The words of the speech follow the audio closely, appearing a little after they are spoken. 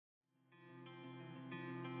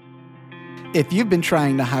If you've been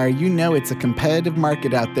trying to hire, you know it's a competitive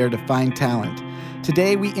market out there to find talent.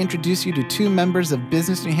 Today, we introduce you to two members of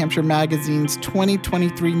Business New Hampshire Magazine's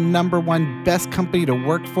 2023 #1 Best Company to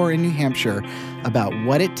Work For in New Hampshire about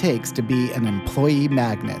what it takes to be an employee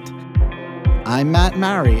magnet. I'm Matt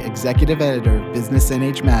Mowry, Executive Editor of Business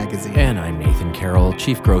NH Magazine. And I'm Nathan Carroll,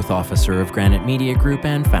 Chief Growth Officer of Granite Media Group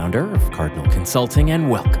and founder of Cardinal Consulting, and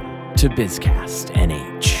welcome to BizCast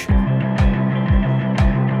NH.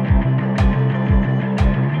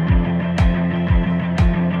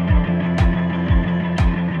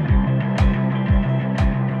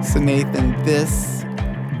 So Nathan, this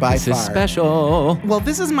is special. Well,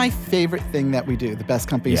 this is my favorite thing that we do, the best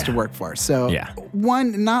companies to work for. So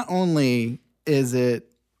one, not only is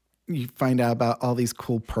it you find out about all these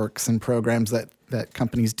cool perks and programs that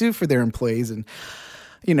companies do for their employees. And,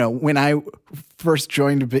 you know, when I first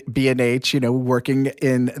joined B&H, working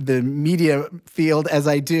in the media field as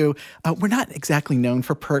I do, we're not exactly known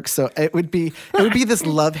for perks. So it would be this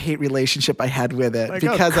love-hate relationship I had with it,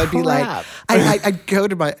 because I'd be like, I'd go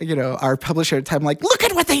to my, our publisher at the time, like, look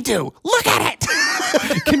at what they do. Look at it.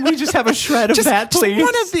 Can we just have a shred of that, please?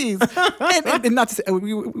 One of these. And not to say,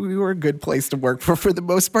 we were a good place to work for the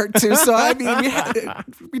most part, too. So, I mean,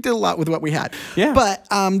 we did a lot with what we had. Yeah. But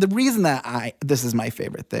the reason that this is my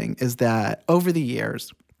favorite thing is that over the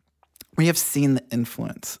years, we have seen the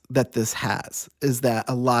influence that this has, is that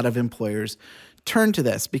a lot of employers turn to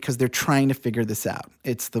this because they're trying to figure this out.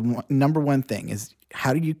 It's the number one thing is,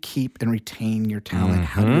 how do you keep and retain your talent? Mm-hmm.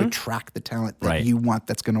 How do you attract the talent that you want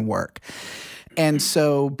that's going to work? And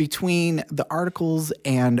so between the articles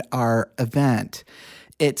and our event,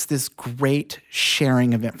 it's this great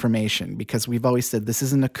sharing of information, because we've always said this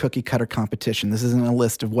isn't a cookie cutter competition. This isn't a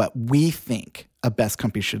list of what we think a best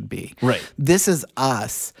company should be. Right. This is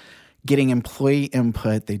us getting employee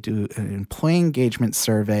input. They do an employee engagement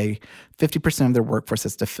survey. 50% of their workforce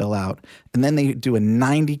has to fill out. And then they do a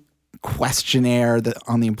 90 questionnaire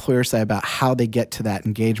on the employer side about how they get to that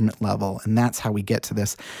engagement level. And that's how we get to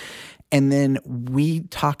this. And then we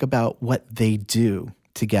talk about what they do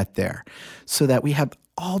to get there, so that we have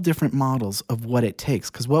all different models of what it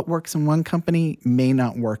takes. Because what works in one company may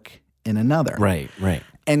not work in another. Right.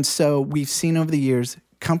 And so we've seen over the years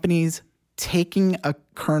companies taking a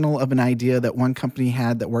kernel of an idea that one company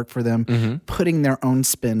had that worked for them, putting their own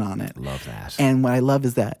spin on it. Love that. And what I love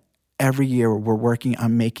is that every year we're working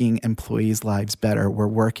on making employees' lives better. We're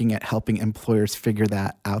working at helping employers figure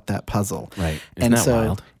that out, Right. And that so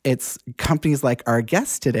wild? It's companies like our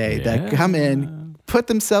guests today that come in, put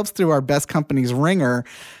themselves through our best companies ringer,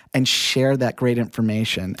 and share that great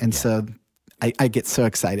information. And so I get so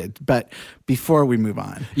excited. But before we move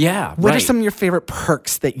on, what are some of your favorite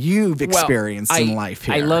perks that you've experienced in life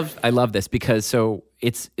here? I love this, because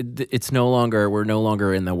it's no longer, we're no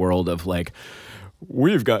longer in the world of like,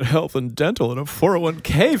 we've got health and dental and a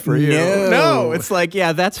 401k for you. No, it's like,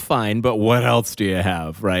 yeah, that's fine, but what else do you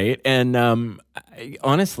have, right? And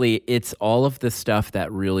honestly, it's all of the stuff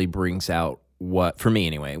that really brings out for me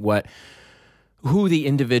anyway, who the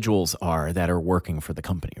individuals are that are working for the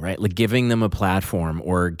company, right? Like giving them a platform,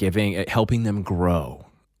 or helping them grow,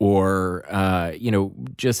 or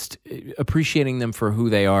just appreciating them for who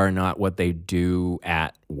they are, not what they do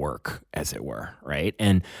at work, as it were, right?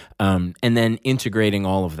 And then integrating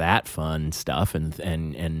all of that fun stuff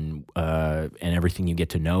and everything you get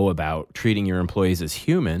to know about treating your employees as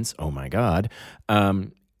humans. Oh my God.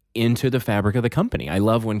 Into the fabric of the company. I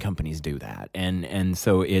love when companies do that, and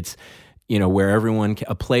so it's, where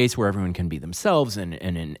a place where everyone can be themselves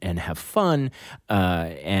and have fun,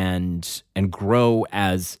 and grow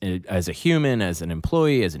as a human, as an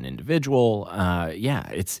employee, as an individual.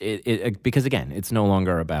 Because again, it's no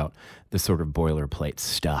longer about the sort of boilerplate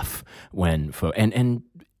stuff and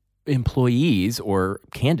employees or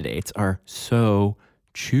candidates are so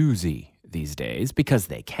choosy these days, because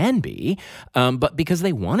they can be, but because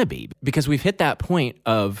they want to be, because we've hit that point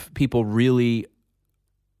of people really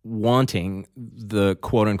wanting the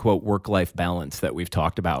quote-unquote work-life balance that we've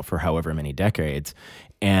talked about for however many decades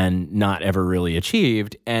and not ever really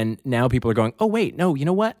achieved. And now people are going, oh, wait, no, you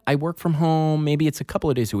know what? I work from home. Maybe it's a couple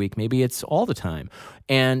of days a week. Maybe it's all the time.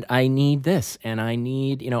 And I need this. And I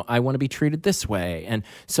need, I want to be treated this way. And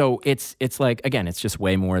so it's like, again, it's just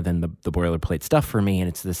way more than the boilerplate stuff for me. And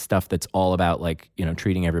it's this stuff that's all about like,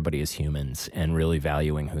 treating everybody as humans and really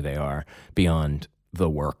valuing who they are beyond the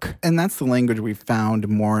work. And that's the language we've found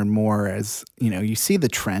more and more as, you see the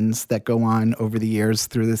trends that go on over the years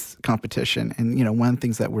through this competition. And, one of the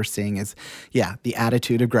things that we're seeing is, the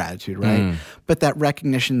attitude of gratitude, right? But that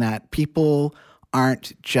recognition that people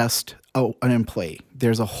aren't just an employee.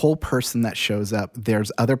 There's a whole person that shows up.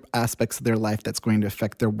 There's other aspects of their life that's going to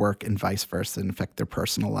affect their work and vice versa and affect their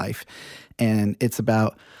personal life. And it's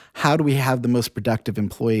about how do we have the most productive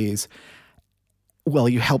employees? Well,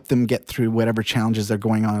 you help them get through whatever challenges are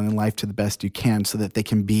going on in life to the best you can so that they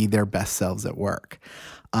can be their best selves at work.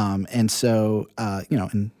 And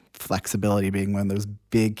flexibility being one of those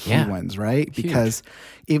big key ones, right? Huge. Because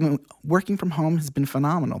even working from home has been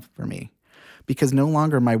phenomenal for me. Because no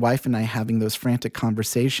longer my wife and I having those frantic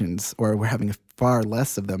conversations, or we're having far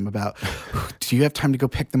less of them about, do you have time to go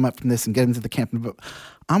pick them up from this and get them to the camp?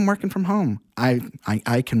 I'm working from home.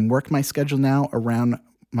 I can work my schedule now around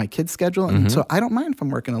my kids' schedule. And so I don't mind if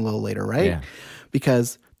I'm working a little later, right? Yeah.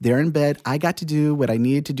 Because they're in bed. I got to do what I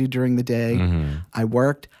needed to do during the day. I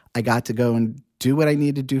worked. I got to go and do what I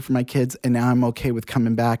needed to do for my kids. And now I'm okay with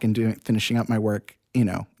coming back and finishing up my work,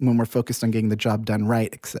 when we're focused on getting the job done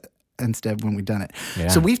right, instead of when we've done it. Yeah.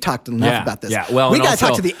 So we've talked enough about this. Yeah. Well, we got to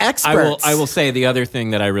talk to the experts. I will say the other thing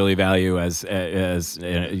that I really value as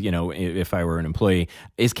if I were an employee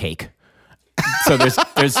is cake. So there's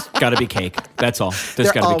got to be cake. That's all.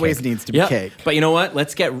 There always needs to be cake. But you know what?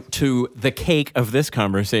 Let's get to the cake of this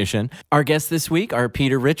conversation. Our guests this week are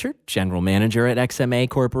Peter Richard, General Manager at XMA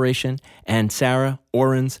Corporation, and Sarah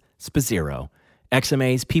Orens-Spazzero,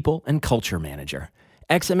 XMA's People and Culture Manager.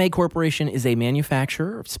 XMA Corporation is a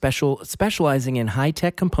manufacturer specializing in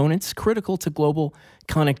high-tech components critical to global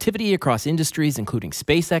connectivity across industries, including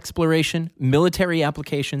space exploration, military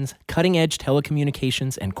applications, cutting-edge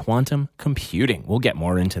telecommunications, and quantum computing. We'll get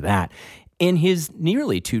more into that. In his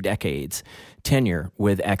nearly 2 decades tenure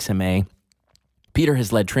with XMA, Peter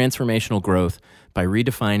has led transformational growth by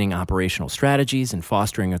redefining operational strategies and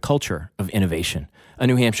fostering a culture of innovation. A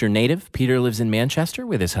New Hampshire native, Peter lives in Manchester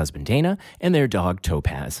with his husband Dana and their dog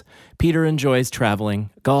Topaz. Peter enjoys traveling,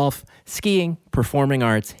 golf, skiing, performing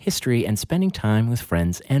arts, history, and spending time with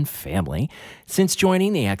friends and family. Since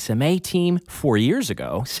joining the XMA team 4 years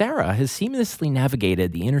ago, Sarah has seamlessly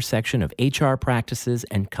navigated the intersection of HR practices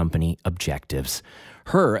and company objectives.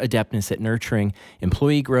 Her adeptness at nurturing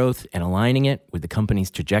employee growth and aligning it with the company's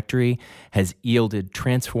trajectory has yielded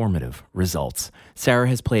transformative results. Sarah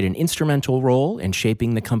has played an instrumental role in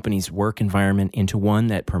shaping the company's work environment into one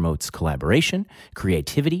that promotes collaboration,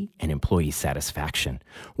 creativity, and employee satisfaction.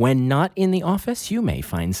 When not in the office, you may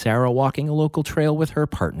find Sarah walking a local trail with her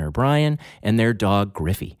partner Brian and their dog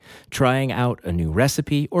Griffey, trying out a new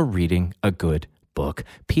recipe or reading a good book.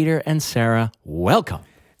 Peter and Sarah, welcome.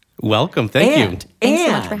 Welcome. Thank you. Thanks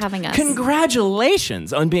so much for having us.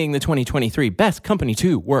 Congratulations on being the 2023 Best Company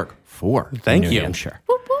to Work For. Thank in you. New Hampshire.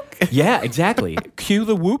 Whoop, whoop. Yeah, exactly. Cue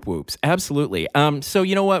the whoop whoops. Absolutely. So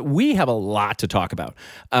you know what? We have a lot to talk about.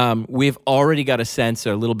 We've already got a sense,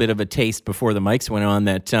 a little bit of a taste before the mics went on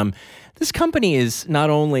that this company is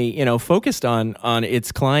not only focused on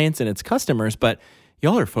its clients and its customers, but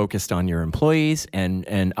y'all are focused on your employees,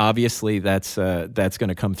 and obviously that's going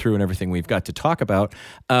to come through in everything we've got to talk about.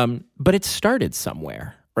 But it started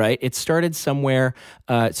somewhere, right? It started somewhere.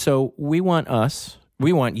 So we want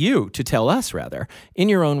you to tell us, rather, in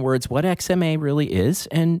your own words, what XMA really is,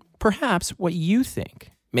 and perhaps what you think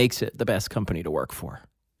makes it the best company to work for.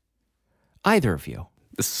 Either of you.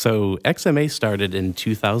 So XMA started in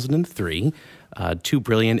 2003. 2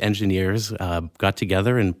 brilliant engineers got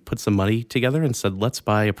together and put some money together and said, let's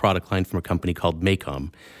buy a product line from a company called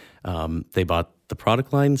Maycom. They bought the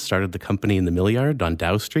product line, started the company in the Mill Yard on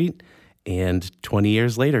Dow Street, and 20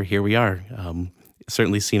 years later, here we are.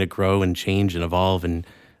 Certainly seen it grow and change and evolve, and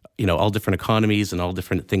all different economies and all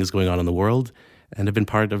different things going on in the world, and have been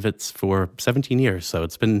part of it for 17 years. So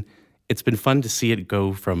it's been fun to see it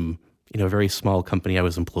go from a very small company. I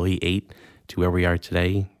was employee 8 to where we are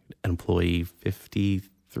today, employee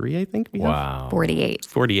 53, I think. Wow. 48.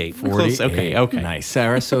 48. Close. Okay. Nice.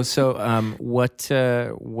 Sarah, so what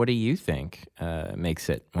do you think makes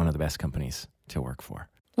it one of the best companies to work for?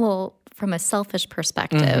 Well, from a selfish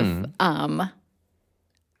perspective,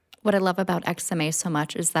 what I love about XMA so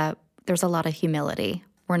much is that there's a lot of humility.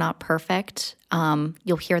 We're not perfect.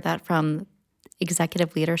 You'll hear that from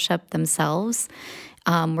executive leadership themselves.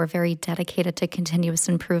 We're very dedicated to continuous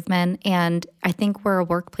improvement, and I think we're a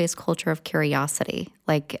workplace culture of curiosity.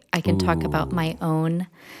 Like, I can talk about my own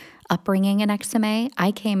upbringing in XMA.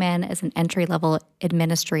 I came in as an entry-level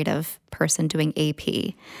administrative person doing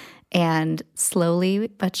AP, and slowly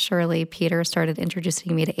but surely, Peter started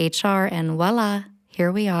introducing me to HR, and voila,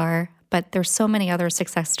 here we are. But there's so many other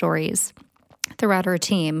success stories throughout our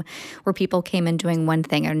team where people came in doing one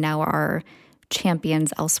thing and now are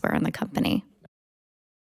champions elsewhere in the company.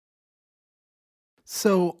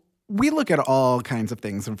 So we look at all kinds of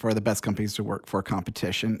things and for the best companies to work for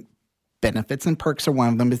competition. benefits and perks are one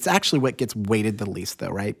of them. It's actually what gets weighted the least, though,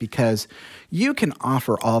 right? Because you can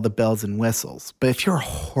offer all the bells and whistles, but if you're a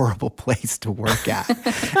horrible place to work at,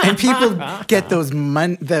 and people get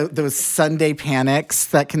those Sunday panics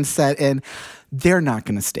that can set in, they're not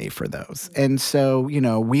going to stay for those. And so,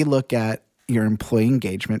 we look at your employee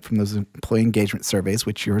engagement from those employee engagement surveys,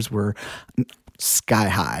 which yours were sky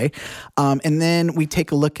high, and then we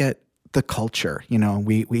take a look at the culture.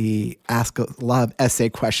 We ask a lot of essay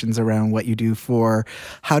questions around what you do for,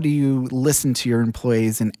 how do you listen to your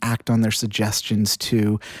employees and act on their suggestions,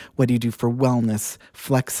 to what do you do for wellness,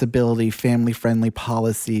 flexibility, family-friendly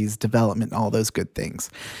policies, development, all those good things.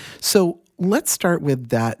 So let's start with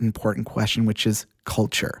that important question, which is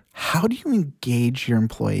culture. How do you engage your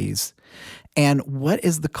employees? And what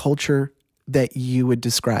is the culture that you would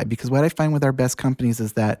describe? Because what I find with our best companies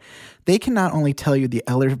is that they can not only tell you the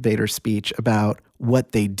elevator speech about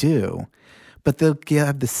what they do, but they'll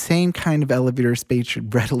have the same kind of elevator speech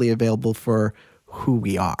readily available for who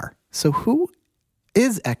we are. So who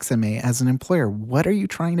is XMA as an employer? What are you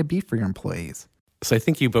trying to be for your employees? So I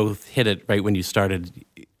think you both hit it right when you started.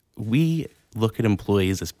 We look at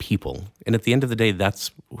employees as people. And at the end of the day,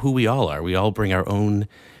 that's who we all are. We all bring our own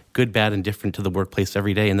good, bad, and different to the workplace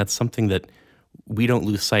every day. And that's something that we don't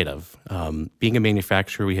lose sight of. Being a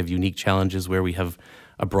manufacturer, we have unique challenges where we have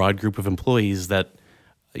a broad group of employees that,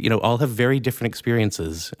 all have very different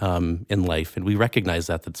experiences in life. And we recognize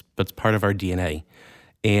that. That's part of our DNA.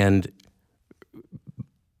 And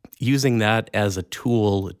using that as a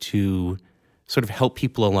tool to sort of help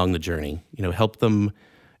people along the journey, help them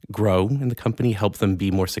grow in the company, help them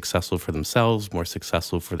be more successful for themselves, more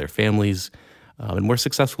successful for their families, and more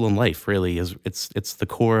successful in life. Really, it's the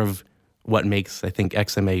core of what makes, I think,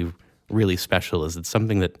 XMA really special. Is it's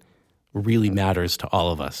something that really matters to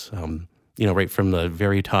all of us. Right from the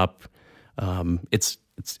very top, it's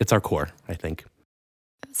our core, I think.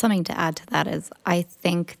 Something to add to that is I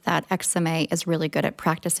think that XMA is really good at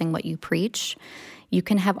practicing what you preach. You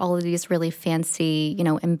can have all of these really fancy,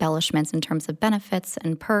 embellishments in terms of benefits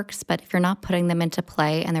and perks, but if you're not putting them into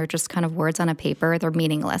play and they're just kind of words on a paper, they're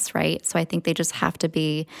meaningless, right? So I think they just have to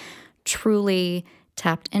be truly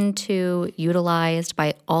tapped into, utilized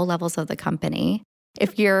by all levels of the company.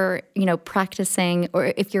 If you're, practicing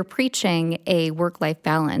or if you're preaching a work-life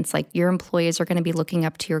balance, like your employees are going to be looking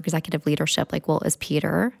up to your executive leadership, like, well, is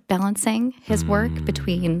Peter balancing his work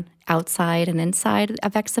between outside and inside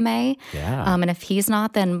of XMA? Yeah. And if he's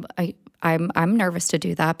not, then I'm nervous to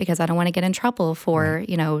do that because I don't want to get in trouble for,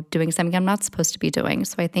 doing something I'm not supposed to be doing.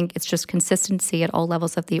 So I think it's just consistency at all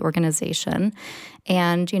levels of the organization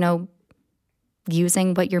and,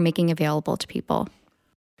 using what you're making available to people.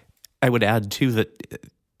 I would add, too, that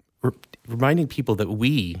reminding people that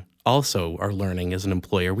we also are learning as an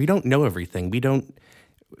employer. We don't know everything.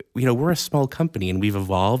 We're a small company and we've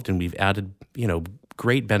evolved and we've added,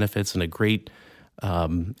 great benefits and a great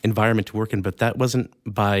environment to work in, but that wasn't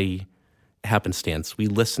by happenstance. We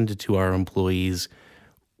listened to our employees.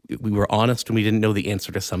 We were honest when we didn't know the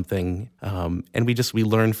answer to something. And we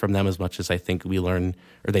learned from them as much as I think they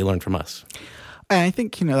learn from us. I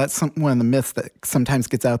think, that's one of the myths that sometimes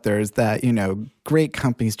gets out there is that, great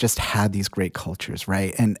companies just had these great cultures,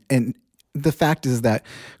 right? And the fact is that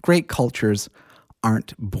great cultures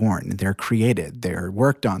aren't born. They're created. They're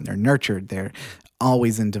worked on. They're nurtured. They're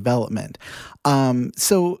always in development.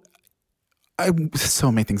 So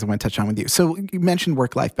many things I want to touch on with you. So you mentioned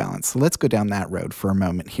work-life balance. So let's go down that road for a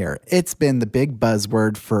moment here. It's been the big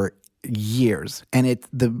buzzword for years, and it's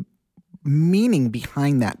the meaning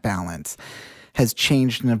behind that balance has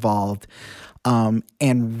changed and evolved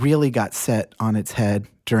and really got set on its head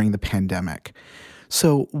during the pandemic.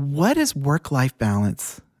 So what does work-life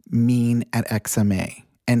balance mean at XMA,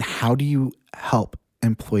 and how do you help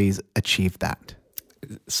employees achieve that?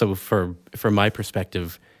 So from my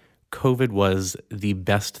perspective, COVID was the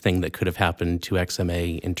best thing that could have happened to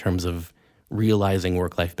XMA in terms of realizing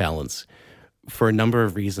work-life balance for a number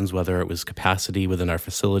of reasons, whether it was capacity within our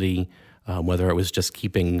facility, whether it was just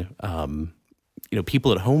keeping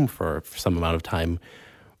people at home for some amount of time.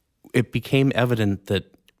 It became evident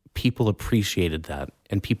that people appreciated that,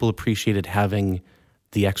 and people appreciated having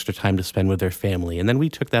the extra time to spend with their family. And then we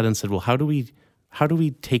took that and said, well, how do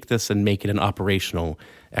we take this and make it an operational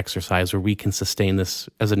exercise where we can sustain this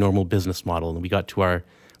as a normal business model? And we got to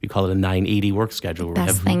we call it a 980 work schedule. Where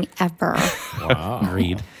Best thing ever. Wow.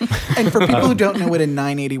 Agreed. And for people who don't know what a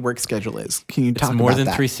 980 work schedule is, can you talk about that? It's more than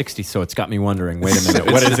 360, so it's got me wondering, wait a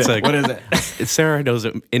minute, what is it? What is it? Sarah knows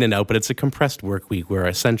it in and out, but it's a compressed work week where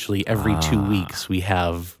essentially every 2 weeks we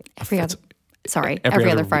have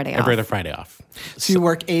every other Friday off. Every other Friday off. So you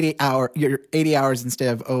work 80 hours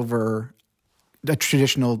instead of over a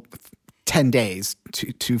traditional 10 days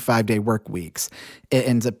to 5-day work weeks. It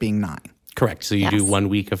ends up being 9. Correct. So you do 1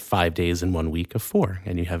 week of 5 days and 1 week of 4,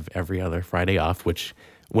 and you have every other Friday off, which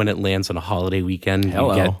when it lands on a holiday weekend,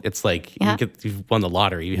 it's like you've won the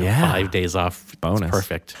lottery. You have 5 days off. Bonus. It's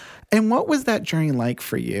perfect. And what was that journey like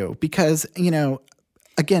for you? Because,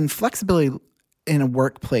 again, flexibility in a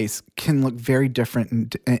workplace can look very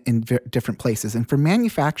different in different places. And for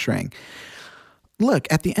manufacturing, look,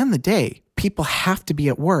 at the end of the day, people have to be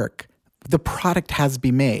at work. The product has to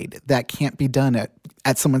be made. That can't be done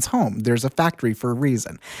at someone's home. There's a factory for a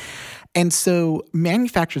reason. And so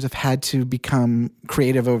manufacturers have had to become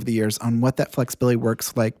creative over the years on what that flexibility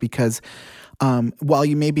works like, because while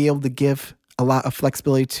you may be able to give a lot of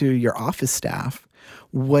flexibility to your office staff,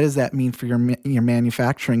 what does that mean for your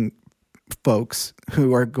manufacturing folks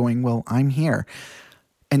who are going, well, I'm here?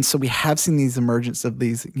 And so we have seen these emergence of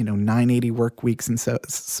these, 980 work weeks and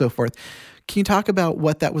so forth. Can you talk about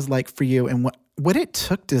what that was like for you and what it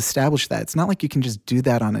took to establish that? It's not like you can just do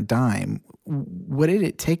that on a dime. What did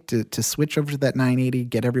it take to switch over to that 980,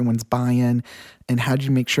 get everyone's buy-in, and how did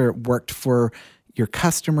you make sure it worked for your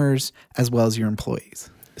customers as well as your employees?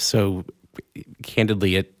 So,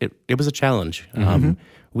 candidly, it was a challenge.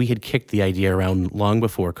 We had kicked the idea around long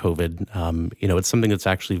before COVID. It's something that's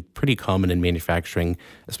actually pretty common in manufacturing,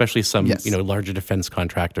 especially some larger defense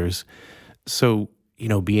contractors. So,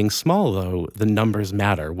 being small, though, the numbers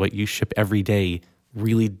matter. What you ship every day,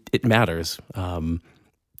 really, it matters.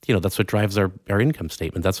 That's what drives our income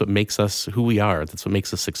statement. That's what makes us who we are. That's what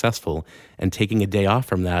makes us successful. And taking a day off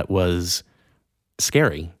from that was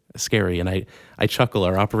scary. And I chuckle.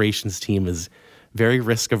 Our operations team is very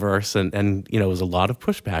risk averse, and there was a lot of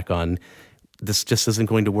pushback on this. Just isn't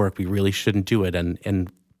going to work. We really shouldn't do it.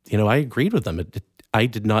 And I agreed with them. I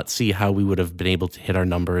did not see how we would have been able to hit our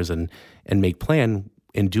numbers and make plan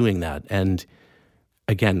in doing that. And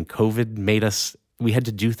again, COVID made us. We had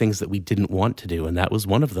to do things that we didn't want to do, and that was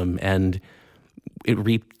one of them. And it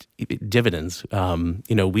reaped dividends.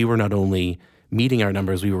 We were not only meeting our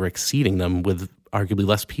numbers, we were exceeding them with arguably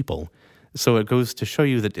less people. So it goes to show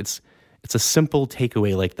you that it's a simple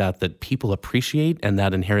takeaway like that people appreciate, and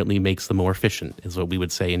that inherently makes them more efficient, is what we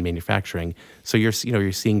would say in manufacturing. So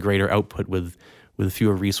you're seeing greater output with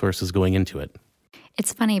fewer resources going into it.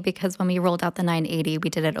 It's funny because when we rolled out the 980, we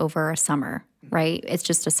did it over a summer, right? It's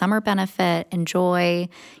just a summer benefit. Enjoy.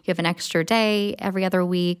 You have an extra day every other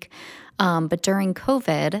week. But during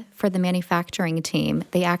COVID, for the manufacturing team,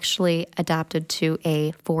 they actually adapted to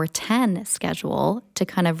a 410 schedule to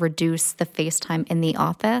kind of reduce the face time in the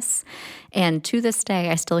office. And to this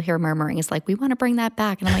day, I still hear murmuring. It's like, we want to bring that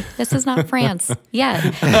back. And I'm like, this is not France yet,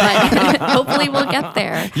 but hopefully we'll get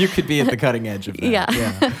there. You could be at the cutting edge of that.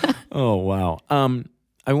 Yeah. Oh, wow.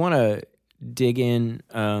 I want to dig in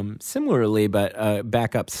similarly, but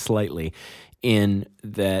back up slightly in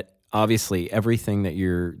that. Obviously, everything that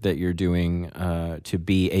you're doing to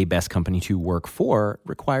be a best company to work for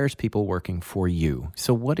requires people working for you.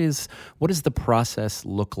 So, what does the process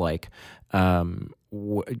look like? How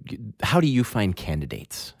do you find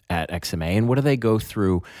candidates at XMA, and what do they go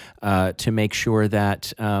through to make sure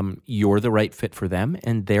that you're the right fit for them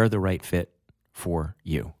and they're the right fit for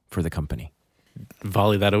you, for the company?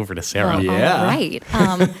 Volley that over to Sarah. All right.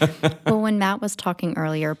 Well, when Matt was talking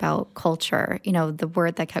earlier about culture, the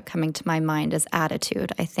word that kept coming to my mind is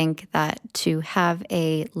attitude. I think that to have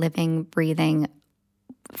a living, breathing,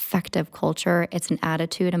 effective culture, it's an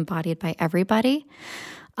attitude embodied by everybody.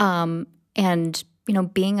 And,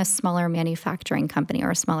 being a smaller manufacturing company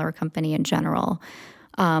or a smaller company in general,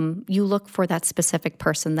 you look for that specific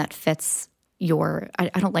person that fits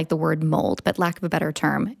I don't like the word mold, but lack of a better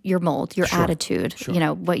term, your mold, your attitude,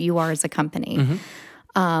 what you are as a company.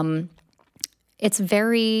 Mm-hmm. It's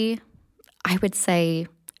very, I would say,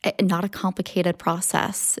 not a complicated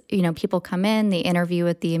process. People come in, they interview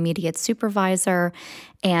with the immediate supervisor,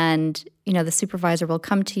 and, the supervisor will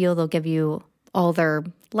come to you, they'll give you all their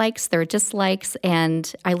likes, their dislikes. And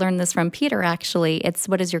I learned this from Peter, actually. It's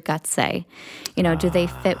what does your gut say? Do they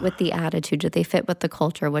fit with the attitude? Do they fit with the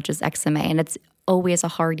culture, which is XMA? And it's always a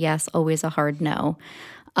hard yes, always a hard no.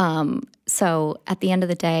 So at the end of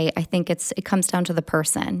the day, I think it comes down to the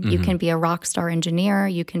person. Mm-hmm. You can be a rock star engineer.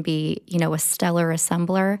 You can be, a stellar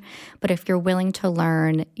assembler. But if you're willing to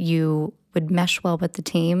learn, you would mesh well with the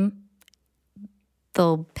team,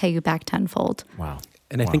 they'll pay you back tenfold. Wow.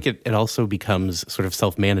 And I think it also becomes sort of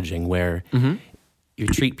self-managing where you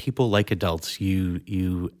treat people like adults. You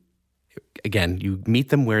meet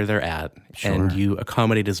them where they're at, and you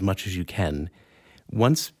accommodate as much as you can.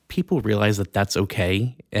 once people realize that that's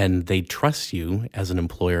okay and they trust you as an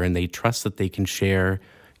employer and they trust that they can share,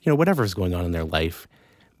 whatever's going on in their life,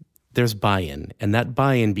 there's buy-in. And that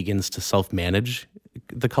buy-in begins to self-manage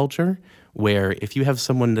the culture, where if you have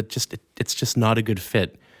someone that it's just not a good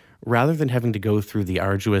fit, rather than having to go through the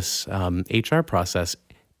arduous HR process,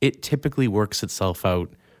 it typically works itself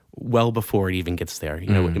out well before it even gets there.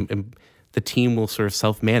 And the team will sort of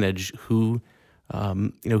self-manage who's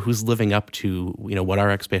living up to what our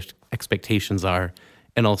expectations are,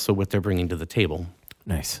 and also what they're bringing to the table.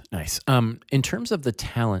 Nice. In terms of the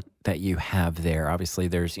talent that you have there, obviously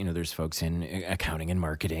there's folks in accounting and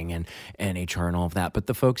marketing and HR and all of that, but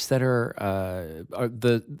the folks that are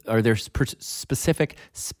there specific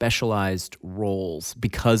specialized roles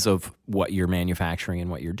because of what you're manufacturing and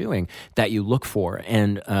what you're doing that you look for?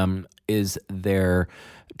 And is there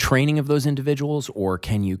training of those individuals, or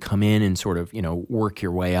can you come in and sort of work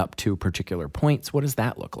your way up to particular points? What does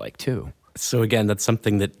that look like too? So again, that's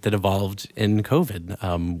something that evolved in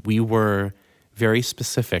COVID. We were very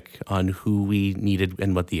specific on who we needed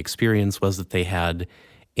and what the experience was that they had,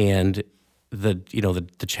 and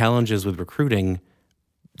the challenges with recruiting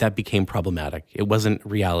that became problematic. It wasn't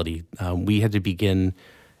reality. We had to begin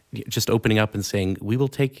just opening up and saying, we will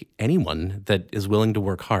take anyone that is willing to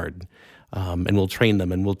work hard, and we'll train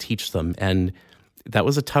them and we'll teach them. And that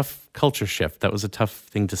was a tough culture shift. That was a tough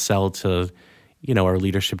thing to sell to our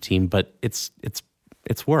leadership team, but it's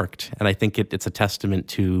worked. And I think it's a testament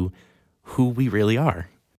to who we really are.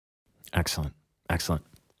 Excellent.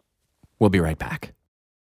 We'll be right back.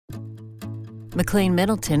 McLean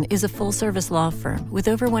Middleton is a full-service law firm with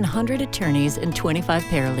over 100 attorneys and 25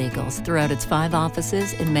 paralegals throughout its 5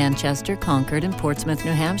 offices in Manchester, Concord, and Portsmouth,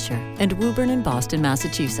 New Hampshire, and Woburn and Boston,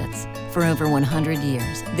 Massachusetts. For over 100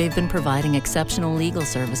 years, they've been providing exceptional legal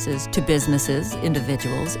services to businesses,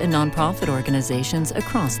 individuals, and nonprofit organizations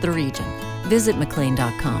across the region. Visit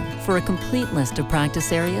McLean.com for a complete list of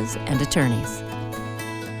practice areas and attorneys.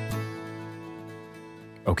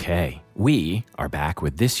 Okay, we are back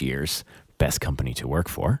with this year's Best Company to Work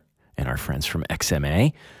For and our friends from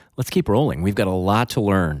XMA. Let's keep rolling. We've got a lot to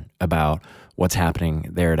learn about what's happening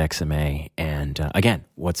there at XMA and, again,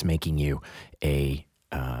 what's making you a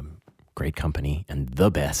great company and the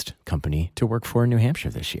best company to work for in New Hampshire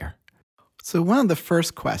this year. So one of the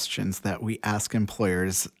first questions that we ask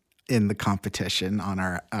employers in the competition on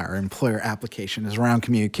our employer application is around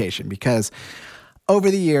communication, because over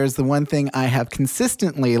the years, the one thing I have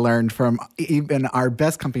consistently learned from even our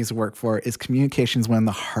best companies to work for is communication is one of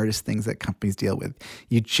the hardest things that companies deal with.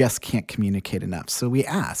 You just can't communicate enough. So we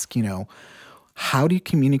ask, how do you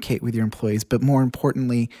communicate with your employees? But more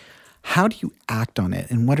importantly, how do you act on it?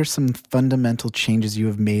 And what are some fundamental changes you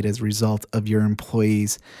have made as a result of your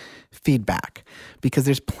employees' feedback? Because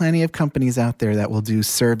there's plenty of companies out there that will do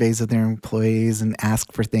surveys of their employees and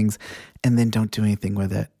ask for things and then don't do anything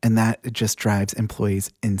with it. And that just drives employees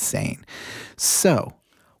insane. So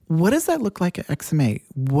what does that look like at XMA?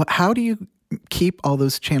 How do you keep all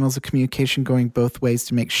those channels of communication going both ways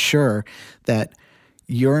to make sure that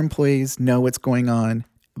your employees know what's going on,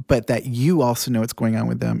 but that you also know what's going on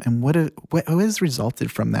with them? And what has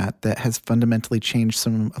resulted from that has fundamentally changed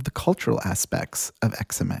some of the cultural aspects of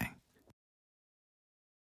XMA?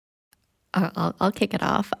 I'll kick it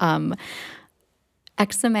off.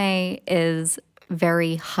 XMA is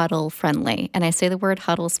very huddle friendly. And I say the word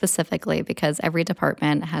huddle specifically because every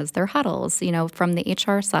department has their huddles. From the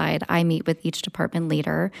HR side, I meet with each department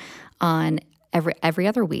leader on every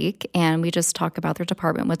other week, and we just talk about their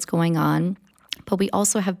department, what's going on. But we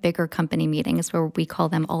also have bigger company meetings where we call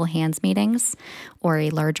them all hands meetings, or a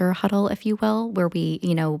larger huddle, if you will, where we,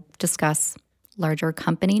 discuss larger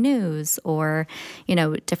company news or,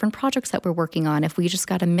 different projects that we're working on. If we just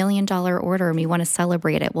got $1 million order and we want to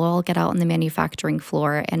celebrate it, we'll all get out on the manufacturing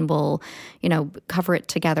floor and we'll, cover it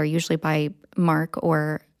together, usually by Mark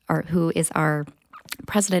or who is our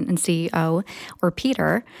president and CEO, or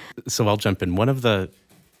Peter. So I'll jump in. One of the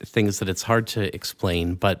things that it's hard to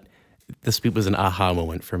explain, but this was an aha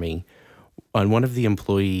moment for me. On one of the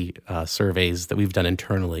employee surveys that we've done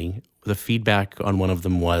internally, the feedback on one of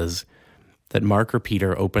them was that Mark or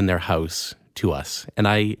Peter opened their house to us.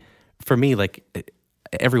 And for me,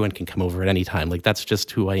 everyone can come over at any time. That's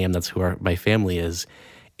just who I am. That's who my family is.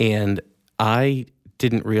 And I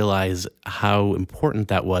didn't realize how important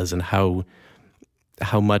that was and how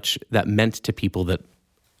much that meant to people that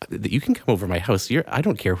you can come over my house. I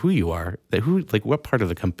don't care who you are, what part of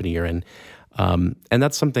the company you're in. And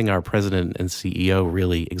that's something our president and CEO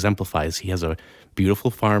really exemplifies. He has a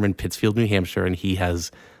beautiful farm in Pittsfield, New Hampshire, and he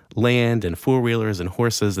has land and four-wheelers and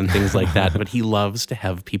horses and things like that, but he loves to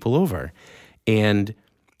have people over. And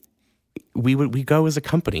we go as a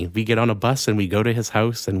company. We get on a bus and we go to his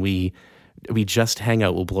house and we just hang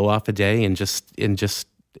out. We'll blow off a day and just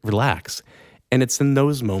relax. And it's in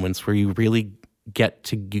those moments where you really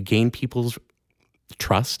you gain people's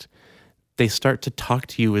trust. They start to talk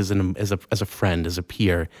to you as a friend, as a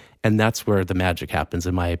peer, and that's where the magic happens,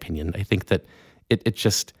 in my opinion. I think that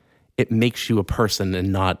it makes you a person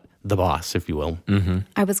and not the boss, if you will. Mm-hmm.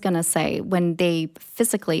 I was going to say, when they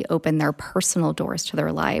physically open their personal doors to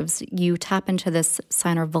their lives, you tap into this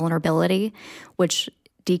sign of vulnerability, which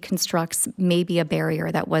deconstructs maybe a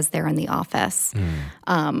barrier that was there in the office.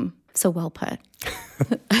 So well put.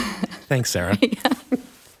 Thanks, Sarah. Yeah.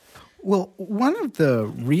 Well, one of the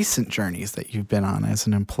recent journeys that you've been on as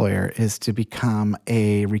an employer is to become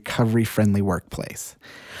a recovery-friendly workplace.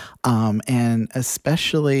 And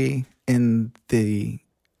especially in the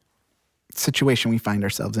situation we find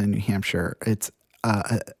ourselves in New Hampshire, it's,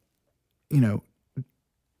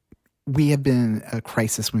 we have been a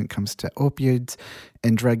crisis when it comes to opioids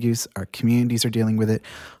and drug use. Our communities are dealing with it.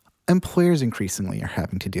 Employers increasingly are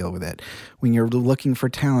having to deal with it. When you're looking for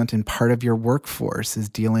talent and part of your workforce is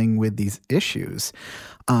dealing with these issues,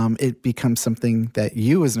 it becomes something that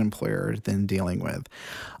you as an employer are then dealing with.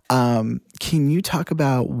 Can you talk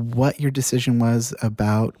about what your decision was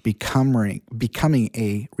about becoming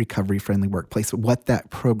a recovery-friendly workplace, what that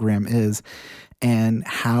program is, and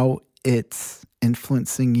how it's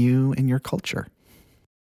influencing you and your culture?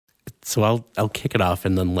 So I'll kick it off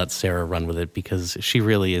and then let Sarah run with it because she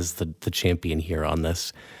really is the champion here on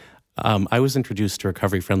this. I was introduced to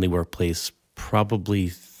Recovery Friendly Workplace probably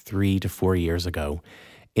 3 to 4 years ago,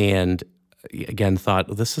 and again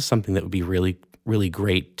thought this is something that would be really, really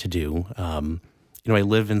great to do. I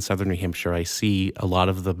live in southern New Hampshire. I see a lot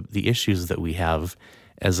of the issues that we have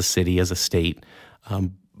as a city, as a state,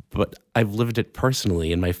 but I've lived it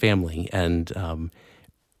personally in my family, and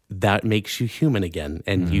that makes you human again.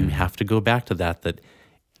 And you have to go back to that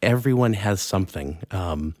everyone has something.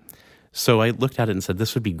 So I looked at it and said,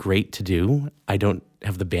 this would be great to do. I don't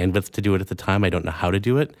have the bandwidth to do it at the time. I don't know how to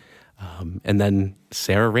do it. And then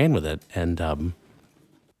Sarah ran with it. And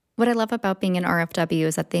what I love about being an RFW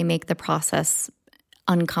is that they make the process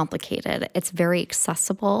uncomplicated. It's very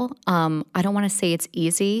accessible. I don't want to say it's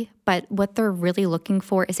easy, but what they're really looking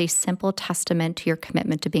for is a simple testament to your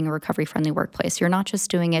commitment to being a recovery-friendly workplace. You're not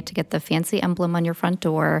just doing it to get the fancy emblem on your front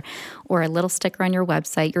door or a little sticker on your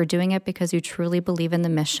website. You're doing it because you truly believe in the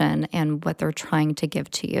mission and what they're trying to give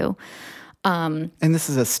to you. And this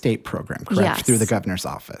is a state program, correct? Yes. Through the governor's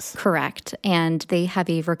office. Correct. And they have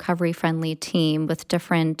a recovery-friendly team with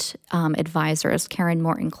different advisors. Karen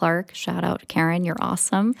Morton-Clark, shout out Karen, you're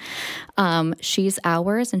awesome. She's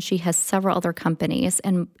ours, and she has several other companies.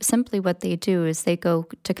 And simply what they do is they go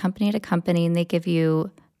to company, and they give you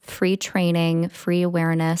free training, free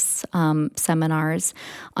awareness seminars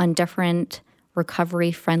on different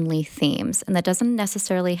recovery-friendly themes. And that doesn't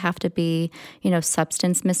necessarily have to be,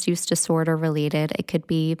 substance misuse disorder related. It could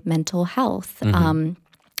be mental health.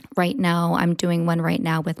 Right now, I'm doing one right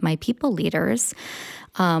now with my people leaders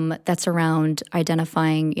that's around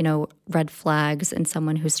identifying, red flags in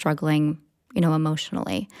someone who's struggling,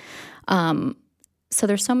 emotionally. So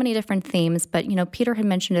there's so many different themes, but, Peter had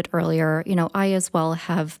mentioned it earlier. I as well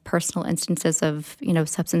have personal instances of,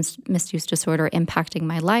 substance misuse disorder impacting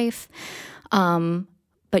my life.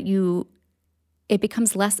 But it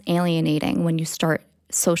becomes less alienating when you start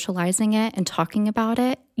socializing it and talking about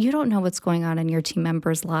it. You don't know what's going on in your team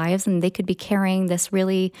members' lives, and they could be carrying this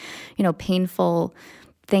really, painful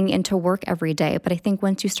thing into work every day. But I think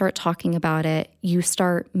once you start talking about it, you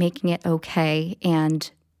start making it okay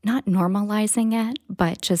and not normalizing it,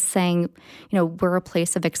 but just saying, we're a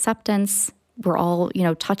place of acceptance. We're all,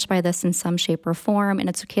 touched by this in some shape or form, and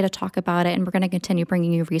it's okay to talk about it. And we're going to continue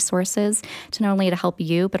bringing you resources to not only to help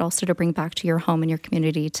you, but also to bring back to your home and your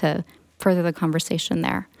community to further the conversation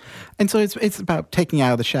there. And so it's about taking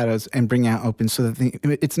out of the shadows and bringing out open, so that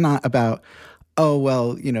it's not about,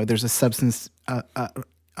 there's a substance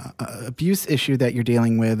abuse issue that you're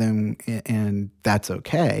dealing with, and that's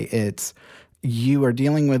okay. It's, you are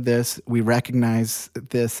dealing with this, we recognize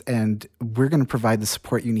this, and we're going to provide the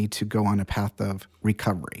support you need to go on a path of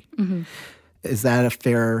recovery. Mm-hmm. Is that a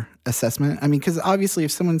fair assessment? I mean, because obviously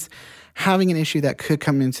if someone's having an issue that could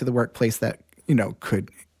come into the workplace that,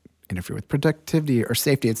 could interfere with productivity or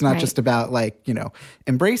safety, it's not just about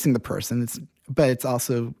embracing the person, but it's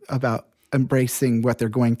also about embracing what they're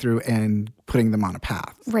going through and putting them on a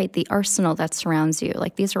path. Right, the arsenal that surrounds you.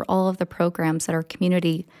 These are all of the programs that our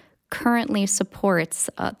community currently supports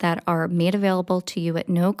that are made available to you at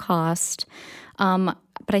no cost.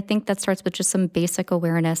 But I think that starts with just some basic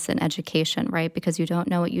awareness and education, right? Because you don't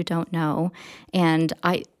know what you don't know. And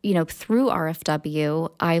through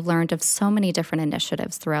RFW, I learned of so many different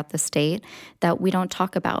initiatives throughout the state that we don't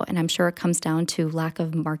talk about. And I'm sure it comes down to lack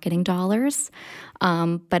of marketing dollars.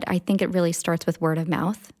 But I think it really starts with word of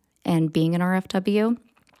mouth and being an RFW.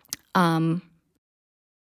 I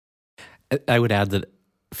would add that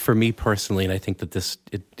for me personally, and I think that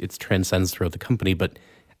it transcends throughout the company, but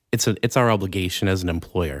it's our obligation as an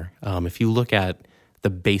employer. If you look at the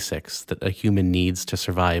basics that a human needs to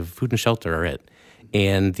survive, food and shelter are it.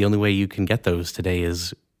 And the only way you can get those today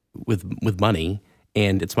is with money.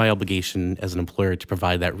 And it's my obligation as an employer to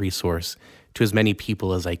provide that resource to as many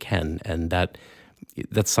people as I can. And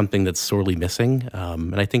that's something that's sorely missing.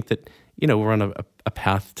 And I think that, we're on a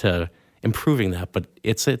path to improving that, but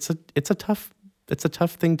it's a tough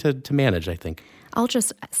thing to manage, I think. I'll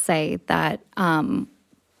just say that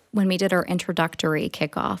when we did our introductory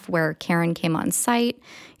kickoff where Karen came on site,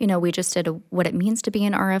 we just did what it means to be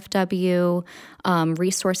an RFW,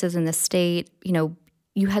 resources in the state.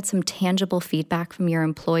 You had some tangible feedback from your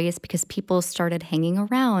employees because people started hanging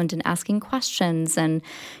around and asking questions. And,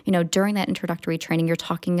 during that introductory training, you're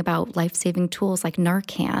talking about life-saving tools like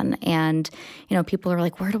Narcan. And, people are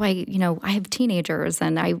like, where do I have teenagers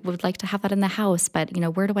and I would like to have that in the house, but,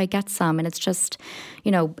 where do I get some? And it's just,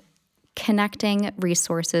 connecting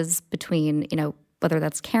resources between, whether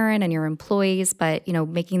that's Karen and your employees, but,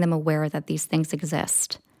 making them aware that these things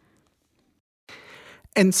exist.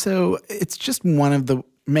 And so it's just one of the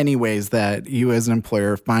many ways that you as an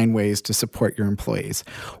employer find ways to support your employees.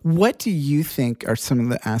 What do you think are some of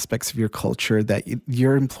the aspects of your culture that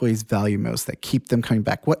your employees value most, that keep them coming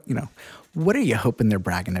back? What are you hoping they're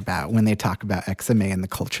bragging about when they talk about XMA and the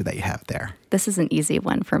culture that you have there? This is an easy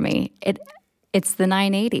one for me. It's the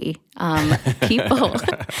 980 people.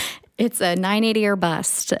 It's a 980 or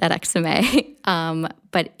bust at XMA.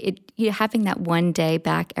 But having that one day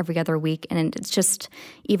back every other week, and it's just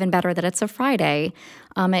even better that it's a Friday.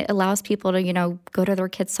 It allows people to, go to their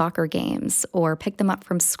kids' soccer games or pick them up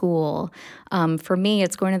from school. For me,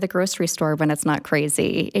 it's going to the grocery store when it's not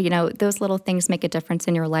crazy. Those little things make a difference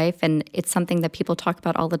in your life, and it's something that people talk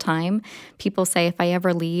about all the time. People say, if I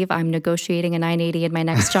ever leave, I'm negotiating a 980 in my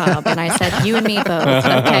next job. And I said, you and me both,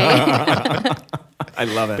 okay? I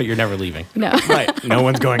love it. But you're never leaving. No. Right. No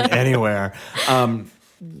one's going anywhere.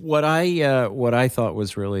 What I thought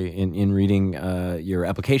was really in reading your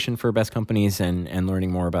application for Best Companies and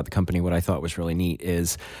learning more about the company, what I thought was really neat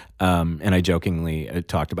is, and I jokingly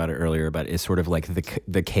talked about it earlier, but is sort of like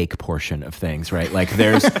the cake portion of things, right? Like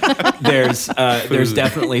there's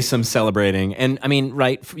definitely some celebrating, and I mean,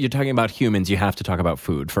 right? You're talking about humans, you have to talk about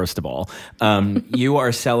food first of all. You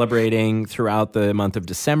are celebrating throughout the month of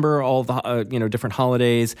December all the different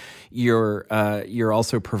holidays. You're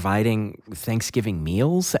also providing Thanksgiving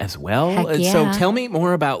meals as well. Heck yeah. So tell me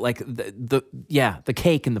more about like the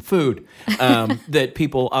cake and the food that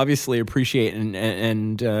people obviously appreciate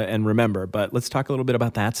and remember. But let's talk a little bit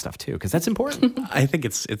about that stuff too, because that's important. I think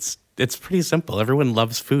it's pretty simple. Everyone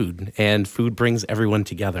loves food, and food brings everyone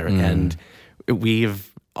together. And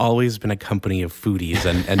we've always been a company of foodies,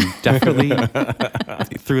 and definitely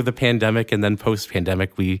through the pandemic and then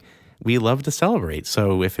post-pandemic, we love to celebrate.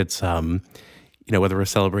 So if it's whether we're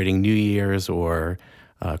celebrating New Year's or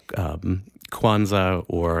Kwanzaa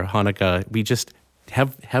or Hanukkah, we just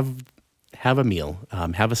have a meal,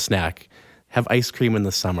 have a snack, have ice cream in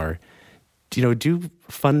the summer. Do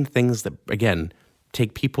fun things that, again,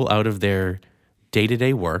 take people out of their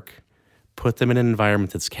day-to-day work, put them in an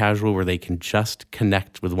environment that's casual where they can just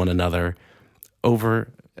connect with one another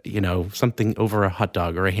over, something over a hot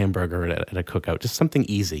dog or a hamburger at a cookout, just something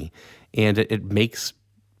easy. And it makes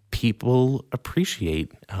people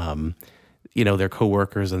appreciate their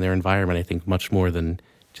coworkers and their environment, I think, much more than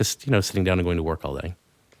just, sitting down and going to work all day.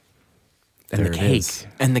 And there the cake.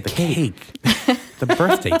 And the cake. The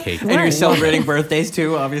birthday cake. And you're celebrating birthdays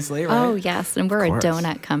too, obviously, right? Oh, yes. And we're a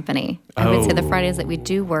donut company. I would say the Fridays that we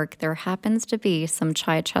do work, there happens to be some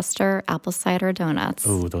Chichester apple cider donuts.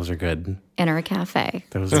 Oh, those are good. In our cafe.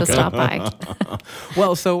 Those are good. Stop by.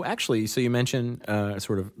 Well, so you mentioned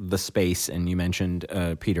sort of the space, and you mentioned,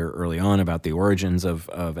 Peter, early on about the origins of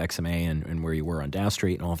XMA and where you were on Dow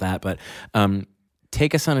Street and all of that. But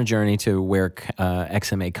take us on a journey to where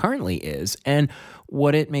XMA currently is and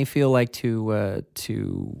what it may feel like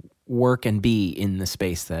to work and be in the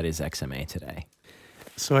space that is XMA today.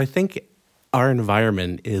 So I think our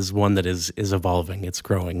environment is one that is evolving. It's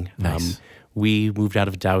growing. Nice. we moved out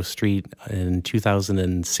of Dow Street in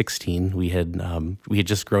 2016. We had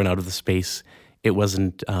just grown out of the space. It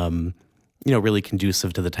wasn't really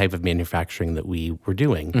conducive to the type of manufacturing that we were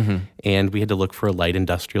doing, and we had to look for a light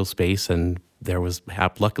industrial space. And there was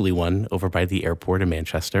luckily one over by the airport in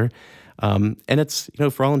Manchester. And it's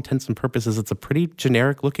for all intents and purposes, it's a pretty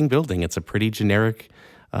generic looking building. It's a pretty generic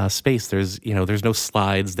space. There's no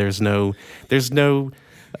slides. There's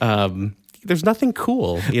nothing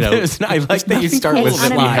cool. I like that you start with cool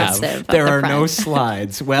slides. unimpressive There up are the no front.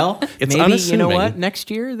 slides. Well, It's maybe, you know unassuming. what?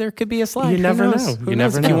 Next year there could be a slide. You Who never knows? know. Who You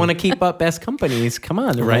knows? never If you know. want to keep up best companies, come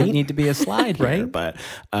on. There Right? might need to be a slide here. Right? But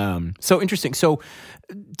so interesting. So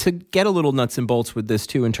to get a little nuts and bolts with this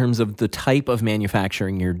too, in terms of the type of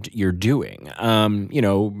manufacturing you're doing,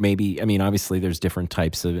 obviously there's different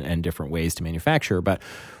types and different ways to manufacture, but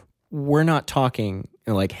we're not talking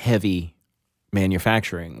like heavy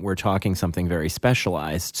manufacturing. We're talking something very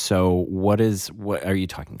specialized. So what are you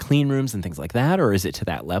talking, clean rooms and things like that, or is it to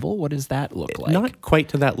that level? What does that look like? Not quite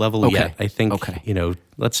to that level Okay. yet. I think, Okay.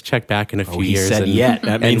 let's check back in a few he years. said yet.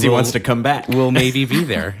 That means he wants to come back. We'll maybe be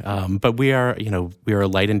there. But we are a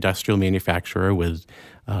light industrial manufacturer with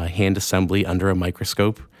hand assembly under a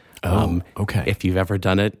microscope. Okay. If you've ever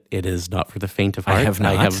done it, it is not for the faint of heart. I have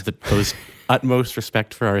not. I have those utmost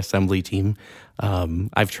respect for our assembly team.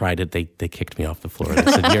 I've tried it. They kicked me off the floor.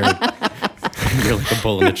 They said, you're like a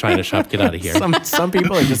bull in a china shop. Get out of here. Some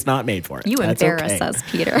people are just not made for it. You That's embarrass okay. us,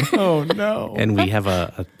 Peter. Oh, no. And we have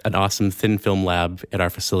an awesome thin film lab at our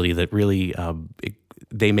facility that really,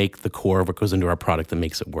 they make the core of what goes into our product that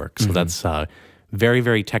makes it work. So that's a very,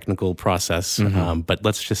 very technical process. But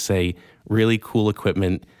let's just say really cool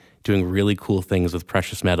equipment, doing really cool things with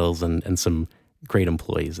precious metals and some great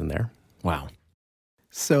employees in there. Wow.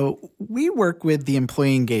 So we work with the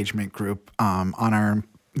employee engagement group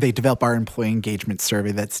they develop our employee engagement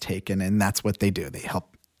survey that's taken, and that's what they do. They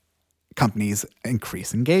help companies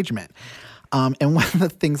increase engagement. And one of the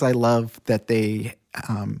things I love that they,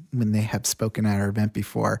 when they have spoken at our event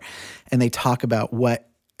before, and they talk about what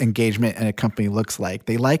engagement in a company looks like,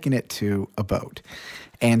 they liken it to a boat.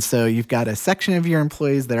 And so you've got a section of your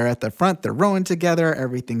employees that are at the front, they're rowing together,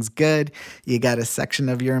 everything's good. You got a section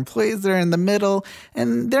of your employees that are in the middle,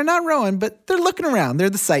 and they're not rowing, but they're looking around.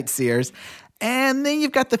 They're the sightseers. And then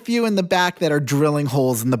you've got the few in the back that are drilling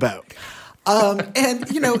holes in the boat. And,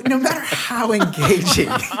 no matter how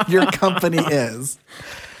engaging your company is,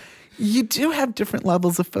 you do have different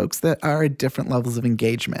levels of folks that are at different levels of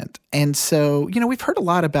engagement. And so, we've heard a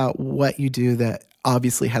lot about what you do that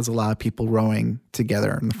obviously has a lot of people rowing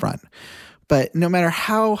together in the front. But no matter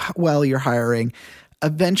how well you're hiring,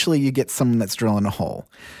 eventually you get someone that's drilling a hole.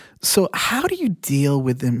 So how do you deal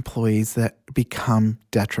with employees that become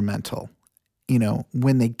detrimental,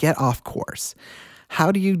 when they get off course?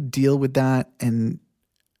 How do you deal with that and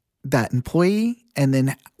that employee? And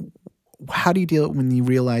then how do you deal when you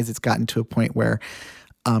realize it's gotten to a point where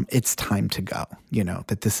it's time to go,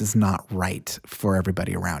 that this is not right for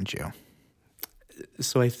everybody around you?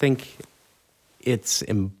 So I think I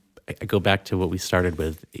go back to what we started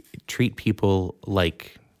with. Treat people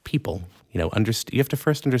like people. You have to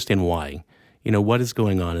first understand why. What is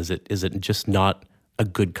going on? Is it just not a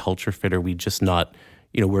good culture fit? Are we just not,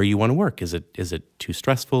 where you want to work? Is it too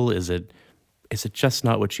stressful? Is it just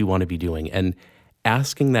not what you want to be doing? And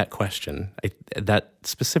asking that question, that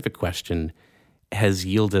specific question, has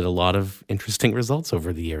yielded a lot of interesting results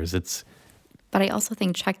over the years. But I also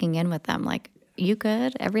think checking in with them, like, you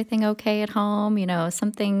good? Everything okay at home?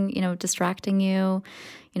 Something, distracting you?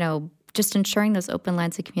 Just ensuring those open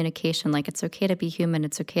lines of communication. Like, it's okay to be human.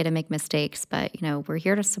 It's okay to make mistakes. But, we're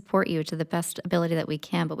here to support you to the best ability that we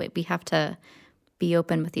can. But we have to be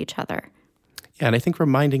open with each other. Yeah, and I think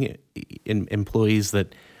reminding employees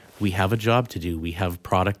that we have a job to do. We have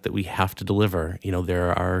product that we have to deliver.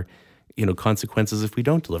 There are, consequences if we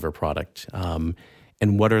don't deliver product.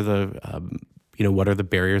 And what are the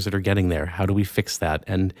barriers that are getting there? How do we fix that?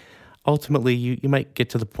 And ultimately, you might get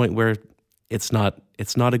to the point where it's not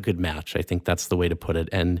a good match. I think that's the way to put it.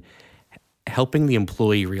 And helping the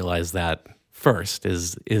employee realize that first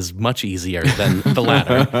is much easier than the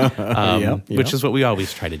latter, which is what we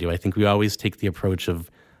always try to do. I think we always take the approach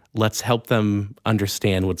of let's help them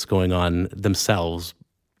understand what's going on themselves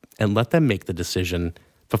and let them make the decision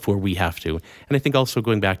before we have to. And I think also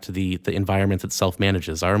going back to the environment that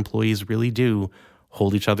self-manages, our employees really do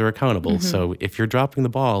hold each other accountable. So if you're dropping the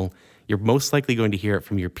ball, you're most likely going to hear it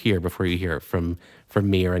from your peer before you hear it from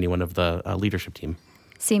me or anyone of the leadership team.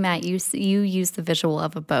 See, Matt, you use the visual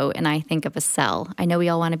of a boat, and I think of a cell. I know we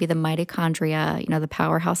all want to be the mitochondria, the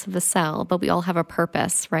powerhouse of the cell, but we all have a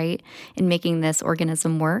purpose, right, in making this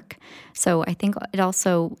organism work. So I think it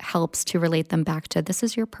also helps to relate them back to this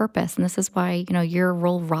is your purpose, and this is why your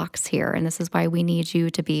role rocks here, and this is why we need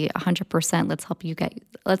you to be 100%.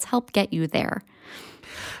 Let's help get you there.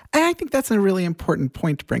 And I think that's a really important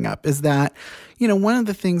point to bring up is that, one of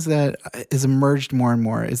the things that is emerged more and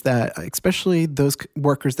more is that especially those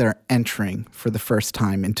workers that are entering for the first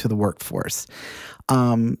time into the workforce,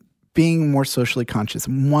 being more socially conscious,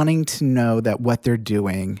 wanting to know that what they're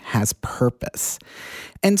doing has purpose.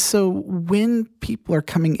 And so when people are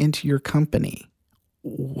coming into your company,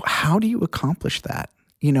 how do you accomplish that?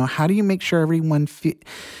 How do you make sure everyone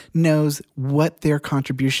knows what their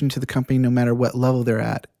contribution to the company, no matter what level they're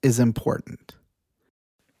at, is important?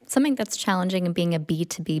 Something that's challenging in being a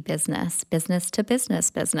B2B business to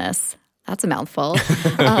business, that's a mouthful,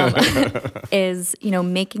 is,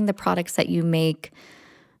 making the products that you make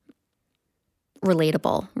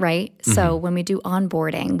relatable, right? Mm-hmm. So when we do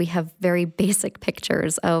onboarding, we have very basic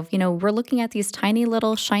pictures of, we're looking at these tiny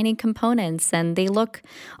little shiny components and they look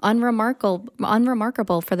unremarkable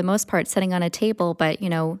for the most part sitting on a table, but,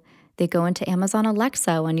 they go into Amazon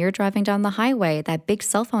Alexa when you're driving down the highway, that big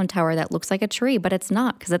cell phone tower that looks like a tree, but it's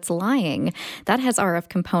not because it's lying. That has RF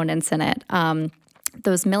components in it.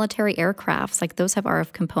 Those military aircrafts, those have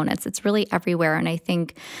RF components. It's really everywhere. And I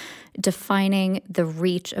think defining the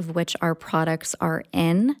reach of which our products are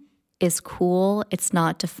in is cool. It's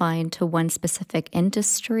not defined to one specific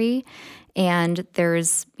industry. And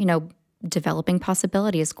there's, developing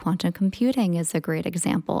possibilities. Quantum computing is a great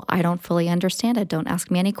example. I don't fully understand it. Don't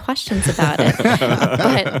ask me any questions about it.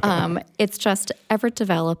 But it's just ever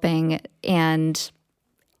developing, and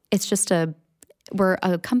it's just we're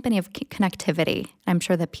a company of connectivity. I'm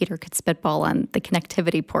sure that Peter could spitball on the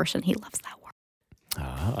connectivity portion. He loves that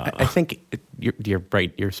word. I think you're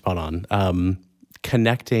right. You're spot on.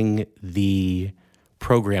 Connecting the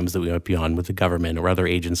programs that we might be on with the government or other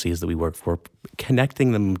agencies that we work for,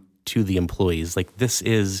 connecting them to the employees. This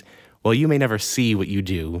is, you may never see what you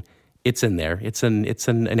do. It's in there. It's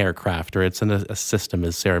an aircraft, or it's in a system,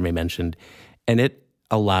 as Sarah May mentioned, and it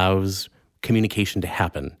allows communication to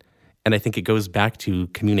happen. And I think it goes back to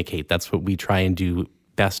communicate. That's what we try and do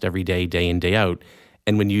best every day, day in, day out.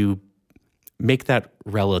 And when you make that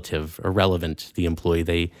relative or relevant to the employee,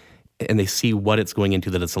 they see what it's going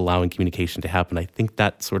into, that it's allowing communication to happen. I think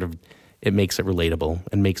that it makes it relatable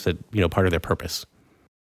and makes it, part of their purpose.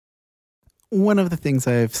 One of the things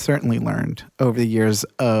I've certainly learned over the years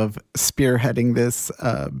of spearheading this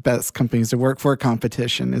best companies to work for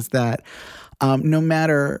competition is that no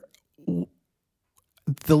matter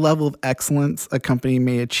the level of excellence a company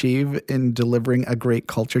may achieve in delivering a great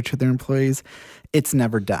culture to their employees, it's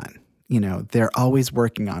never done. They're always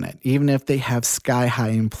working on it. Even if they have sky-high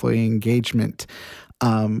employee engagement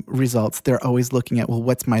results, they're always looking at,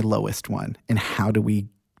 what's my lowest one and how do we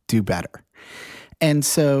do better? And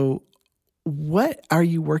so what are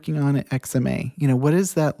you working on at XMA? What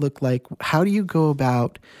does that look like? How do you go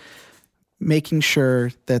about making sure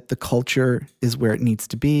that the culture is where it needs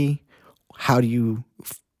to be? How do you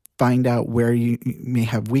find out where you may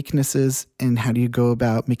have weaknesses? And how do you go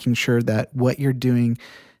about making sure that what you're doing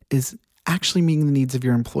is actually meeting the needs of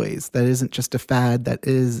your employees? That isn't just a fad,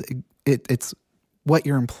 it's what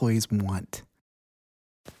your employees want.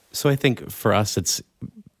 So I think for us, it's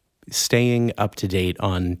staying up to date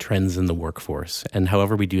on trends in the workforce. And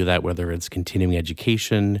however we do that, whether it's continuing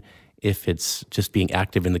education, if it's just being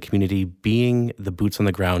active in the community, being the boots on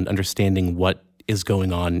the ground, understanding what is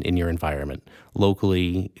going on in your environment,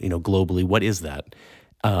 locally, globally, what is that?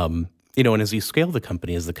 And as you scale the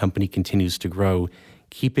company, as the company continues to grow,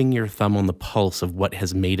 keeping your thumb on the pulse of what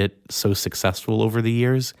has made it so successful over the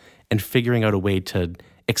years and figuring out a way to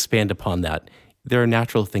expand upon that. There are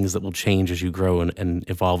natural things that will change as you grow and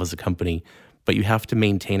evolve as a company, but you have to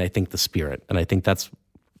maintain, I think, the spirit. And I think that's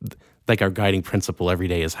our guiding principle every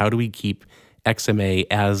day is how do we keep XMA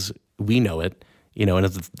as we know it,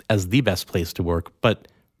 and as the best place to work, but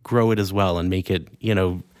grow it as well and make it,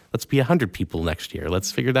 let's be 100 people next year.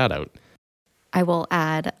 Let's figure that out. I will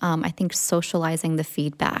add, I think socializing the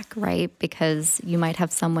feedback, right? Because you might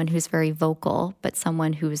have someone who's very vocal, but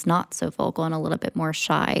someone who's not so vocal and a little bit more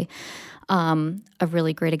shy. A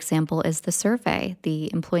really great example is the survey, the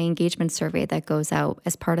employee engagement survey that goes out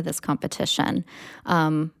as part of this competition.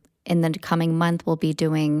 In the coming month, we'll be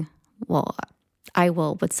doing, I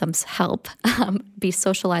will, with some help, be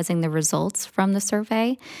socializing the results from the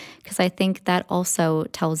survey, because I think that also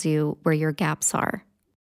tells you where your gaps are.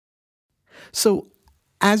 So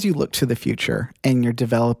As you look to the future and you're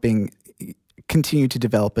continue to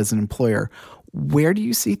develop as an employer, where do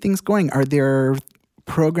you see things going? Are there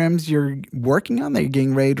programs you're working on that you're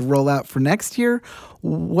getting ready to roll out for next year?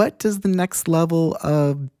 What does the next level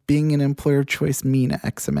of being an employer of choice mean at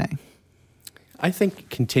XMA? I think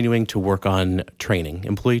continuing to work on training.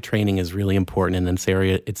 Employee training is really important in this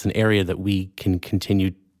area. It's an area that we can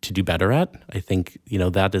continue to do better at. I think,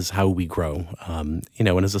 that is how we grow. And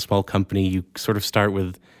as a small company, you sort of start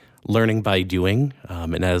with learning by doing.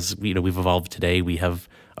 And as we've evolved today, we have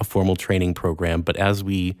a formal training program. But as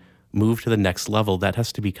we move to the next level, that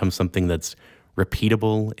has to become something that's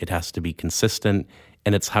repeatable. It has to be consistent.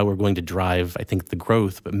 And it's how we're going to drive, I think, the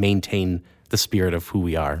growth, but maintain the spirit of who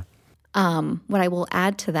we are. What I will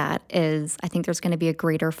add to that is I think there's going to be a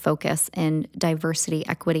greater focus in diversity,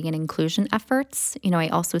 equity, and inclusion efforts. I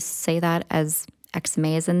also say that as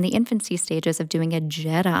XMA is in the infancy stages of doing a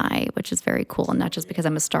Jedi, which is very cool, and not just because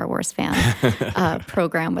I'm a Star Wars fan,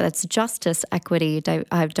 program, but it's justice, equity,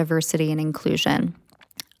 diversity, and inclusion.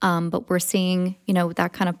 But we're seeing,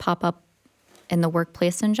 that kind of pop up in the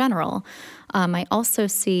workplace in general. I also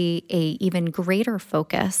see a even greater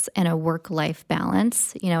focus in a work-life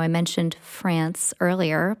balance. I mentioned France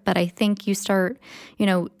earlier, but I think you start,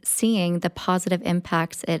 seeing the positive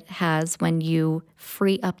impacts it has when you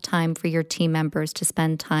free up time for your team members to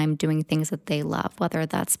spend time doing things that they love, whether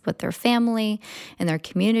that's with their family, in their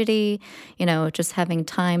community, just having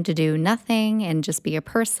time to do nothing and just be a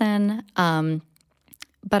person.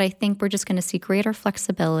 But I think we're just going to see greater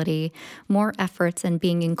flexibility, more efforts in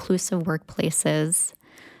being inclusive workplaces.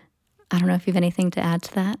 I don't know if you have anything to add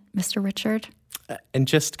to that, Mr. Richard? And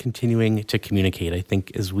just continuing to communicate. I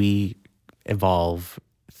think as we evolve,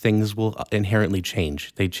 things will inherently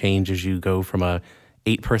change. They change as you go from a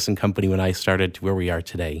 8-person company when I started to where we are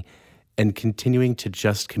today. And continuing to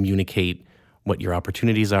just communicate what your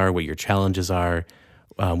opportunities are, what your challenges are,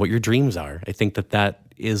 what your dreams are. I think that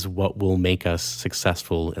is what will make us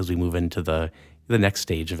successful as we move into the next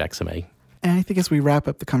stage of XMA. And I think as we wrap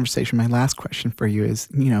up the conversation, my last question for you is,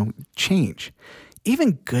 change.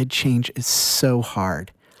 Even good change is so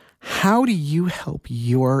hard. How do you help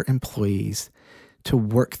your employees to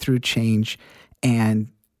work through change and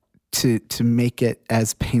to make it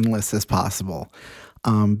as painless as possible?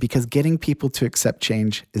 Because getting people to accept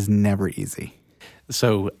change is never easy.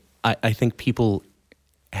 So I think people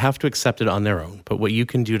have to accept it on their own. But what you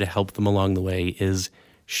can do to help them along the way is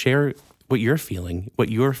share what you're feeling.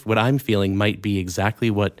 What I'm feeling might be exactly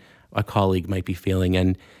what a colleague might be feeling,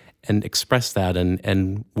 and express that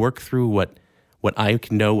and work through what I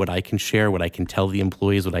can know, what I can share, what I can tell the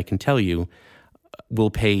employees, what I can tell you will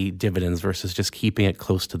pay dividends versus just keeping it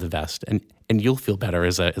close to the vest. And you'll feel better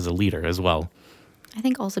as a leader as well. I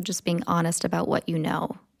think also just being honest about what you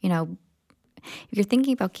know. If you're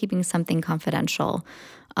thinking about keeping something confidential,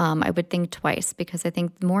 I would think twice, because I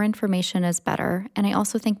think more information is better. And I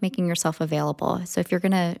also think making yourself available. So if you're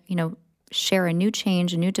going to, share a new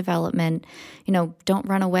change, a new development, don't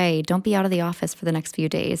run away. Don't be out of the office for the next few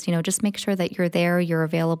days. Just make sure that you're there, you're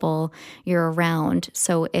available, you're around.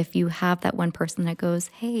 So if you have that one person that goes,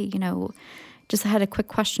 hey, just had a quick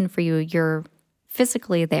question for you, you're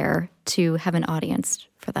physically there to have an audience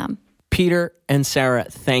for them. Peter and Sarah,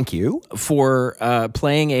 thank you for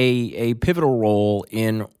playing a pivotal role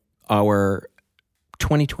in our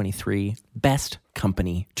 2023 Best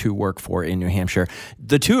Company to Work For in New Hampshire.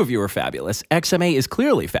 The two of you are fabulous. XMA is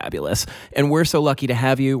clearly fabulous, and we're so lucky to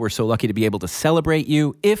have you. We're so lucky to be able to celebrate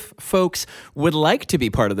you. If folks would like to be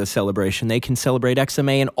part of this celebration, they can celebrate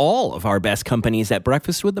XMA and all of our best companies at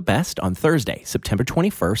Breakfast with the Best on Thursday, September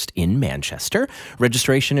 21st in Manchester.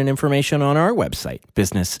 Registration and information on our website,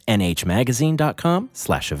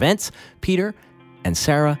 businessnhmagazine.com/events. Peter and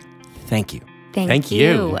Sarah, thank you. Thank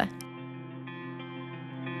you.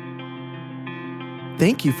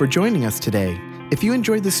 Thank you for joining us today. If you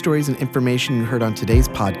enjoyed the stories and information you heard on today's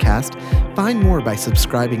podcast, find more by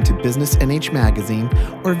subscribing to Business NH Magazine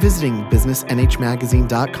or visiting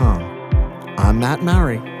businessnhmagazine.com. I'm Matt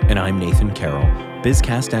Mowry. And I'm Nathan Carroll.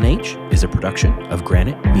 BizCast NH is a production of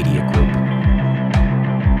Granite Media Group.